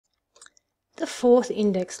The fourth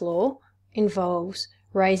index law involves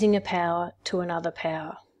raising a power to another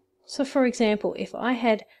power. So for example, if I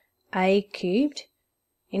had a cubed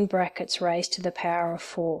in brackets raised to the power of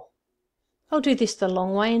 4. I'll do this the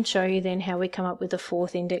long way and show you then how we come up with the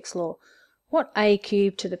fourth index law. What a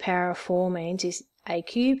cubed to the power of 4 means is a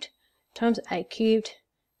cubed times a cubed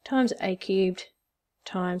times a cubed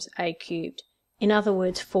times a cubed. In other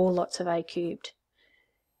words, 4 lots of a cubed.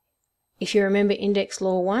 If you remember index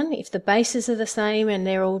law 1, if the bases are the same and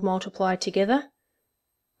they're all multiplied together,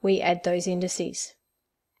 we add those indices,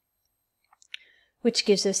 which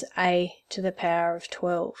gives us a to the power of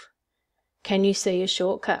 12. Can you see a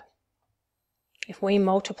shortcut? If we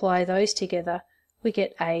multiply those together, we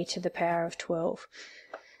get a to the power of 12.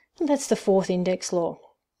 And that's the fourth index law,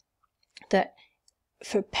 that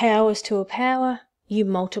for powers to a power, you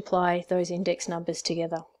multiply those index numbers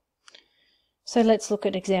together. So let's look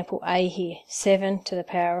at example A here. 7 to the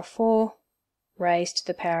power of 4 raised to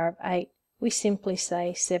the power of 8. We simply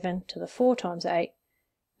say 7 to the 4 times 8,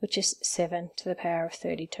 which is 7 to the power of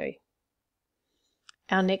 32.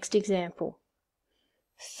 Our next example,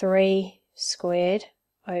 3 squared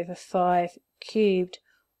over 5 cubed,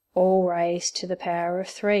 all raised to the power of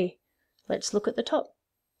 3. Let's look at the top.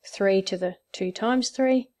 3 to the 2 times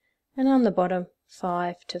 3, and on the bottom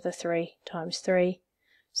 5 to the 3 times 3.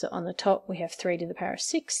 So on the top we have 3 to the power of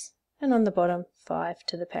 6, and on the bottom 5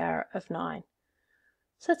 to the power of 9.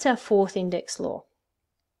 So that's our fourth index law.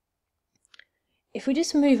 If we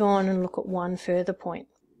just move on and look at one further point.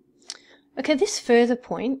 Okay, this further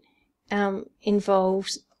point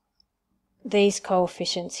involves these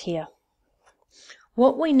coefficients here.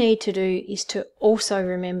 What we need to do is to also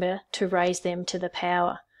remember to raise them to the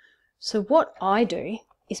power. So what I do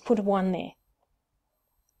is put a 1 there.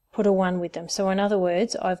 Put a 1 with them. So in other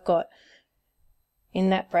words, I've got in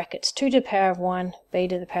that brackets 2 to the power of 1, b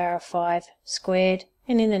to the power of 5 squared,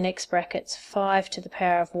 and in the next brackets 5 to the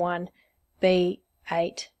power of 1, b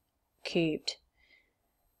 8 cubed.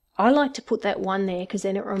 I like to put that 1 there because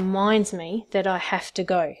then it reminds me that I have to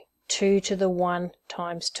go 2 to the 1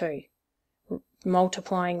 times 2,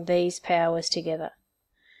 multiplying these powers together.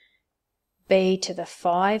 b to the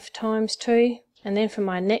 5 times 2, and then for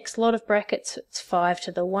my next lot of brackets it's 5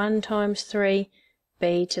 to the 1 times 3,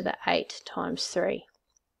 b to the 8 times 3.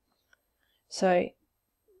 So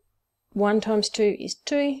 1 times 2 is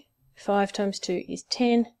 2, 5 times 2 is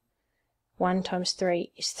 10, 1 times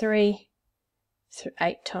 3 is 3,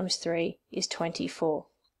 8 times 3 is 24.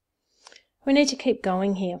 We need to keep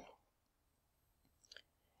going here.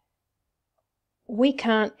 We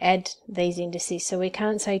can't add these indices, so we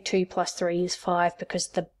can't say 2 plus 3 is 5 because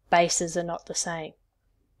the bases are not the same.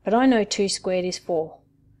 But I know 2 squared is 4,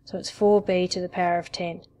 so it's 4b to the power of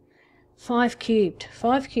 10. 5 cubed.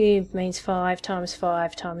 5 cubed means 5 times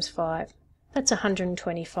 5 times 5. That's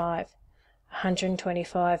 125.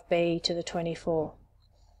 125b to the 24.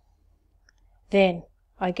 Then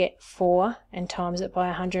I get 4 and times it by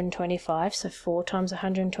 125, so 4 times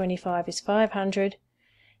 125 is 500.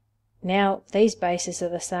 Now these bases are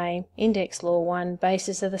the same, index law 1,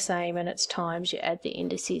 bases are the same, and it's times, you add the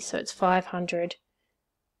indices, so it's 500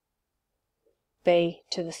 b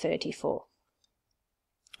to the 34.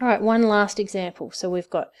 Alright, one last example. So we've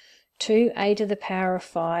got 2a to the power of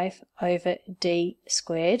 5 over d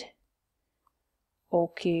squared, all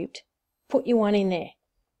cubed. Put your 1 in there.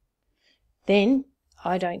 Then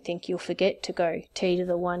I don't think you'll forget to go 2 to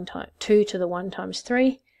the 1 times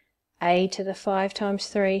 3, a to the 5 times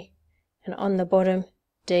 3, and on the bottom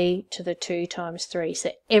d to the 2 times 3.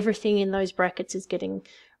 So everything in those brackets is getting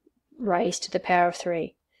raised to the power of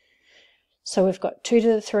 3. So we've got 2 to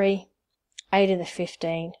the 3, a to the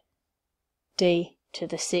 15, d to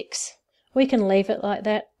the 6. We can leave it like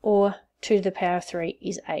that, or 2 to the power of 3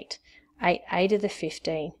 is 8. 8a to the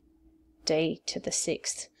 15, d to the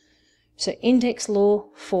 6th. So index law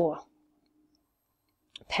 4.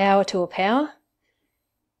 Power to a power.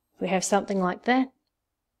 If we have something like that,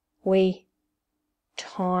 we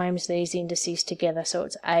times these indices together, so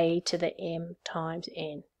it's a to the m times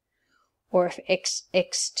n. Or if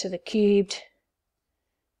x to the cubed,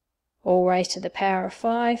 all raised to the power of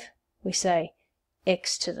 5, we say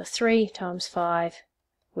x to the 3 times 5,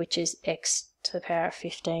 which is x to the power of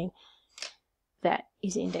 15. That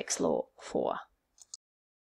is index law 4.